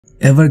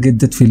Ever get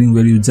that feeling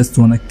where you just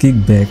wanna kick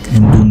back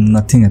and do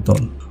nothing at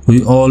all?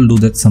 We all do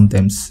that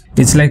sometimes.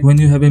 It's like when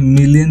you have a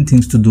million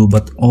things to do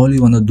but all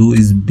you wanna do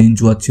is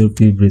binge watch your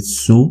favorite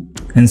show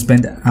and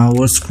spend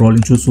hours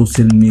scrolling through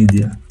social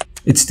media.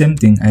 It's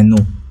tempting, I know,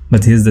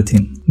 but here's the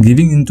thing.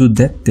 Giving into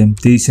that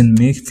temptation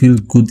may feel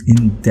good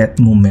in that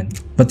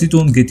moment, but it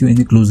won't get you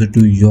any closer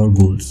to your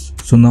goals.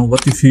 So now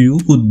what if you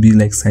could be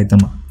like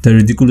Saitama, the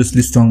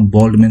ridiculously strong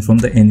bald man from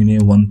the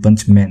anime One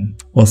Punch Man,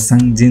 or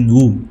Sung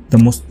Jin-Woo, the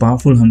most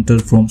powerful hunter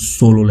from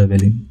Solo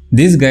Leveling.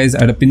 These guys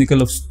are the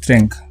pinnacle of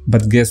strength,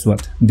 but guess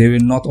what? They were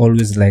not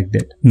always like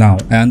that. Now,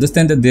 I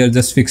understand that they are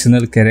just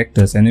fictional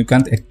characters and you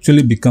can't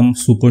actually become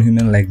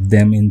superhuman like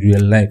them in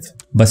real life,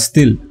 but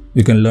still,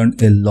 you can learn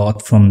a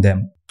lot from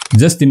them.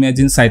 Just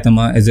imagine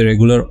Saitama as a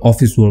regular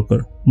office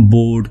worker,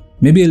 bored,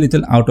 maybe a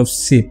little out of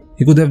shape.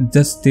 He could have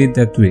just stayed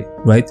that way,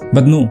 right?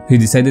 But no, he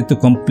decided to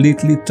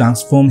completely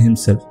transform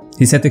himself.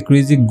 He set a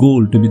crazy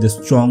goal to be the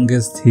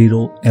strongest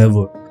hero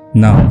ever.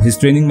 Now, his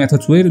training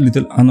methods were a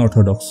little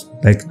unorthodox,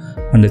 like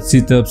 100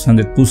 sit-ups,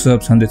 100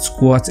 push-ups, 100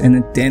 squats and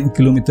a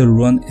 10-kilometer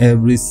run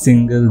every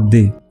single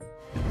day.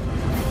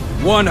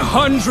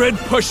 100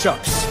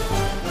 push-ups,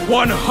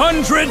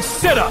 100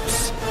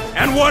 sit-ups,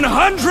 and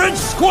 100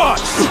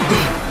 squats!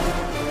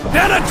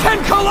 Then a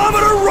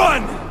 10-kilometer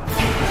run!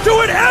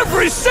 Do it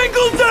every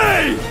single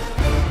day!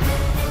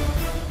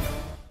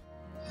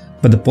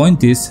 But the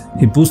point is,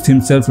 he pushed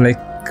himself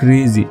like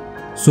crazy.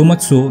 So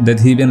much so that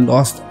he even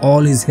lost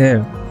all his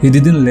hair. He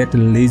didn't let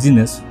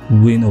laziness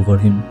win over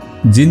him.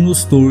 Jin-Woo's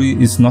story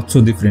is not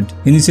so different.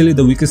 Initially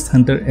the weakest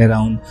hunter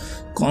around,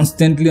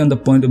 constantly on the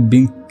point of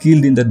being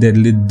killed in the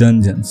deadly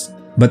dungeons.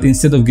 But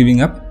instead of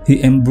giving up,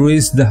 he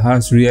embraced the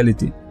harsh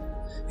reality.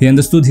 He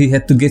understood he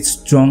had to get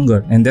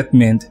stronger, and that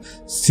meant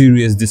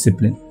serious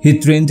discipline. He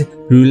trained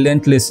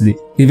relentlessly,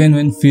 even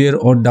when fear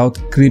or doubt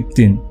crept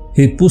in.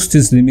 He pushed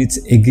his limits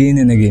again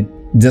and again,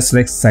 just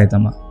like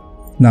Saitama.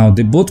 Now,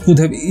 they both could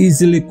have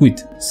easily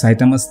quit.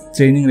 Saitama's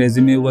training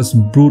resume was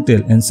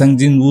brutal and Sung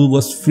Jin-Woo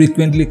was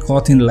frequently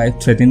caught in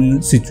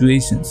life-threatening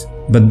situations.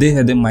 But they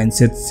had a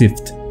mindset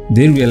shift.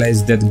 They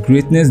realized that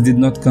greatness did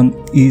not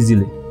come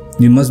easily.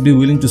 You must be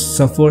willing to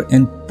suffer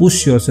and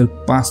push yourself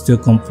past your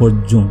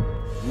comfort zone.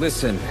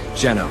 Listen,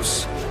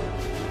 Genos.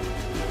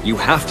 You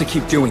have to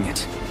keep doing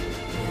it.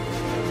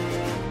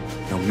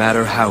 No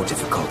matter how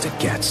difficult it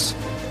gets.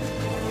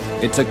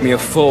 It took me a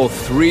full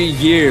 3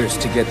 years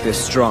to get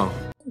this strong.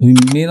 We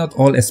may not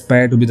all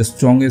aspire to be the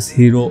strongest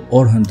hero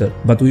or hunter,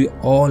 but we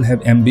all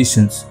have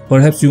ambitions.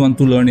 Perhaps you want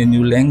to learn a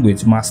new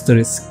language, master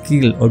a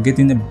skill, or get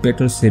in a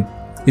better shape.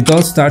 It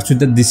all starts with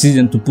the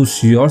decision to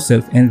push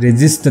yourself and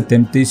resist the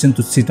temptation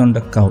to sit on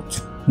the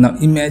couch. Now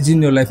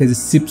imagine your life as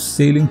a ship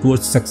sailing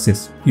towards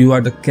success. You are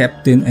the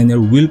captain and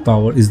your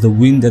willpower is the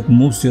wind that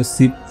moves your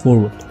ship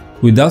forward.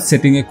 Without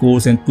setting a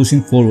course and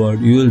pushing forward,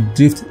 you will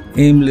drift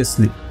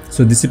aimlessly.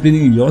 So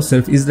disciplining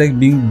yourself is like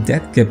being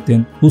that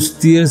captain who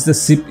steers the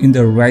ship in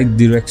the right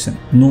direction,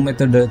 no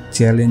matter the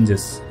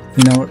challenges.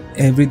 In our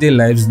everyday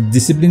lives,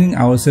 disciplining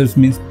ourselves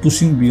means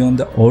pushing beyond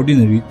the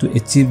ordinary to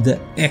achieve the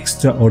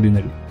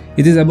extraordinary.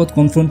 It is about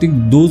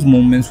confronting those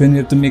moments when we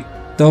have to make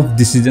tough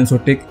decisions or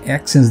take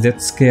actions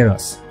that scare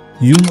us.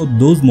 You know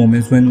those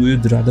moments when we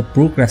would rather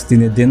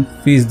procrastinate than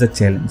face the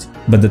challenge.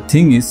 But the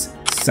thing is,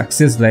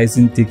 success lies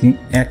in taking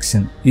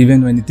action,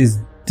 even when it is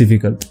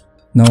difficult.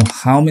 Now,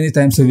 how many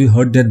times have you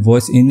heard that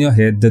voice in your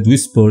head that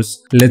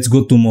whispers, "Let's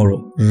go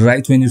tomorrow,"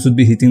 right when you should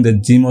be hitting the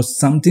gym or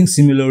something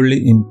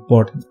similarly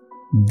important?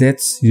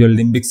 That's your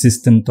limbic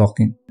system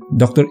talking.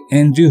 Dr.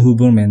 Andrew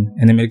Huberman,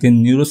 an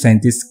American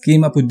neuroscientist,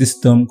 came up with this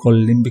term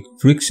called limbic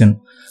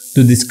friction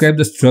to describe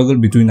the struggle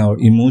between our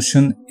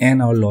emotion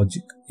and our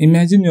logic.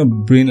 Imagine your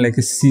brain like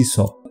a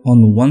seesaw.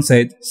 On one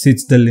side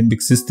sits the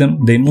limbic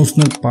system, the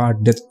emotional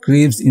part that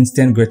craves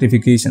instant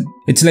gratification.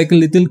 It's like a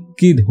little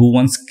kid who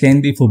wants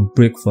candy for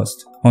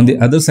breakfast. On the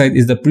other side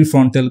is the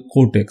prefrontal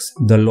cortex,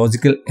 the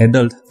logical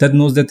adult that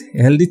knows that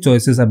healthy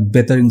choices are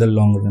better in the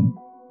long run.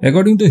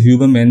 According to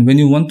Huberman, when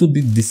you want to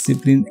be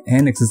disciplined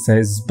and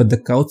exercise but the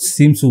couch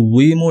seems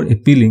way more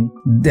appealing,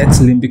 that's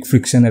limbic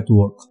friction at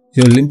work.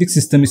 Your limbic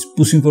system is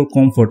pushing for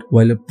comfort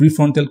while your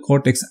prefrontal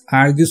cortex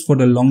argues for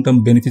the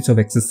long-term benefits of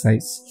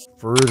exercise.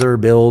 Further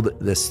build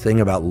this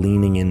thing about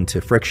leaning into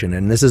friction.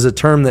 And this is a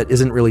term that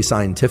isn't really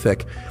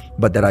scientific,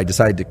 but that I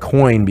decided to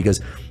coin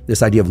because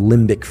this idea of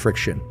limbic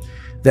friction.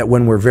 That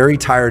when we're very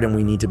tired and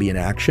we need to be in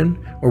action,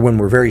 or when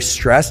we're very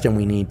stressed and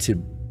we need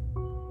to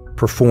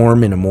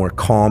perform in a more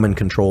calm and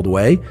controlled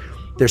way,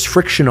 there's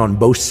friction on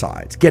both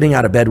sides. Getting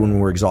out of bed when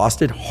we're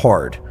exhausted,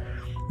 hard,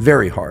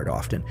 very hard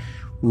often.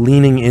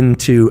 Leaning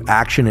into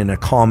action in a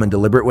calm and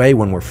deliberate way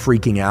when we're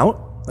freaking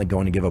out, like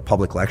going to give a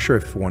public lecture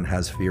if one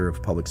has fear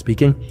of public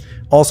speaking,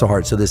 also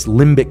hard. So this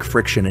limbic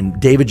friction, and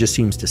David just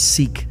seems to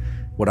seek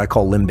what I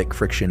call limbic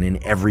friction in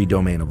every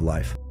domain of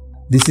life.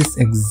 This is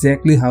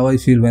exactly how I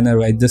feel when I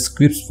write the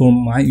scripts for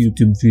my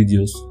YouTube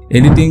videos.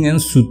 Editing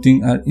and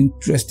shooting are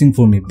interesting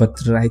for me, but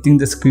writing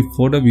the script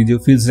for the video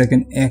feels like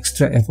an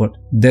extra effort.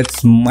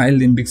 That's my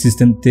limbic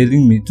system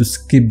telling me to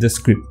skip the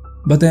script.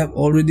 But I have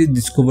already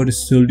discovered a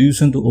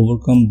solution to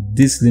overcome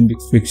this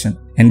limbic friction.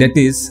 And that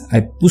is,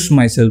 I push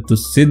myself to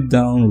sit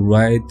down,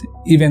 write,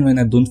 even when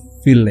I don't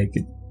feel like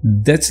it.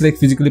 That's like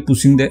physically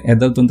pushing the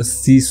adult on the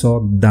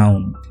seesaw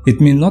down. It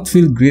may not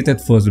feel great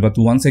at first, but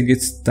once I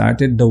get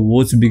started, the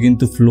words begin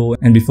to flow,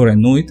 and before I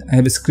know it, I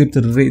have a script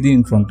ready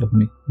in front of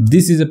me.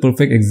 This is a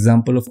perfect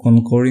example of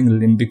conquering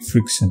limbic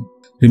friction.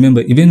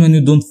 Remember, even when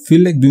you don't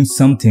feel like doing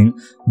something,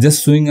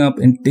 just showing up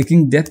and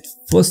taking that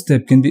first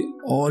step can be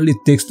all it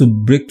takes to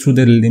break through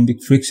the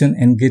limbic friction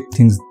and get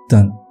things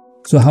done.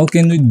 So how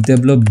can we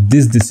develop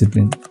this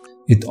discipline?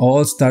 It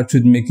all starts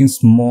with making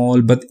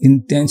small but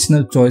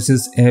intentional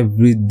choices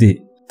every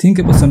day. Think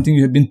about something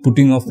you have been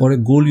putting off or a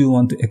goal you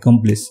want to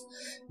accomplish.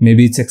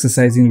 Maybe it's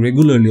exercising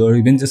regularly or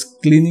even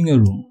just cleaning your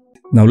room.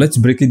 Now let's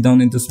break it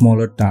down into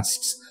smaller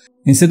tasks.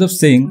 Instead of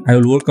saying, I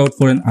will work out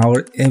for an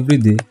hour every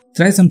day,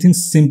 try something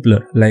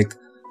simpler like,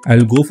 I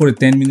will go for a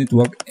 10-minute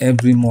walk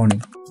every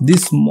morning.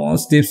 These small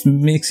steps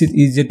makes it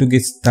easier to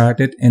get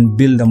started and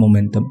build the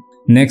momentum.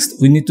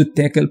 Next, we need to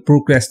tackle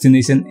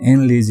procrastination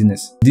and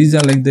laziness. These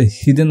are like the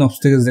hidden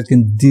obstacles that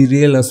can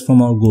derail us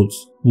from our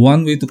goals.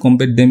 One way to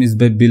combat them is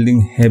by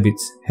building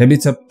habits.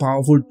 Habits are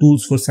powerful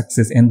tools for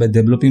success, and by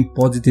developing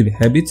positive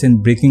habits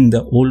and breaking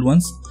the old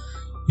ones,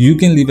 you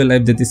can live a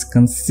life that is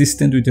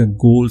consistent with your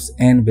goals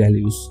and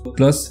values.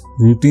 Plus,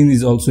 routine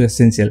is also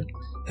essential.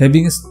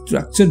 Having a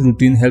structured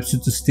routine helps you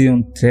to stay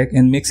on track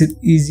and makes it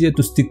easier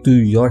to stick to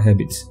your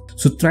habits.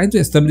 So try to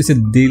establish a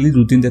daily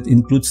routine that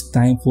includes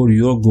time for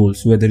your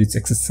goals, whether it's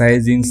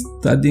exercising,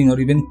 studying, or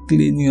even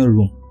cleaning your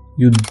room.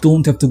 You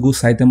don't have to go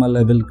Saitama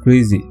level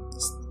crazy.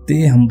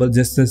 Stay humble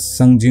just as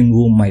Sung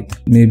Jin-Woo might.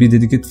 Maybe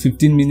dedicate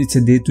 15 minutes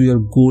a day to your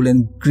goal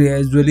and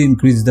gradually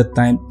increase the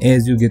time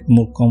as you get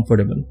more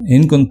comfortable.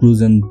 In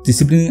conclusion,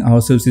 disciplining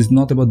ourselves is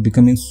not about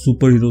becoming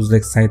superheroes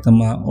like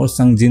Saitama or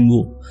Sung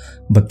Jin-Woo,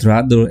 but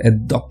rather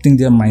adopting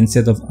their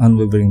mindset of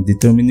unwavering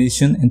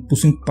determination and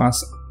pushing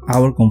past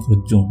our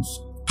comfort zones.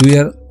 We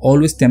are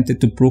always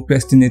tempted to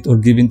procrastinate or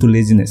give in to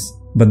laziness,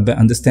 but by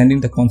understanding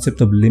the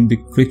concept of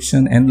limbic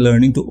friction and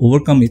learning to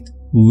overcome it,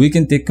 we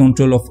can take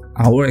control of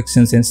our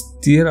actions and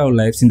steer our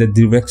lives in the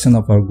direction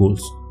of our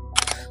goals.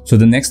 So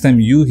the next time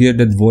you hear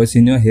that voice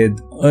in your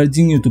head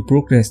urging you to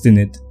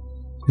procrastinate,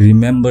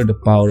 remember the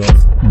power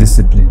of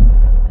discipline.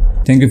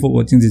 Thank you for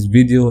watching this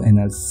video, and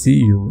I'll see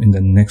you in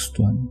the next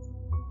one.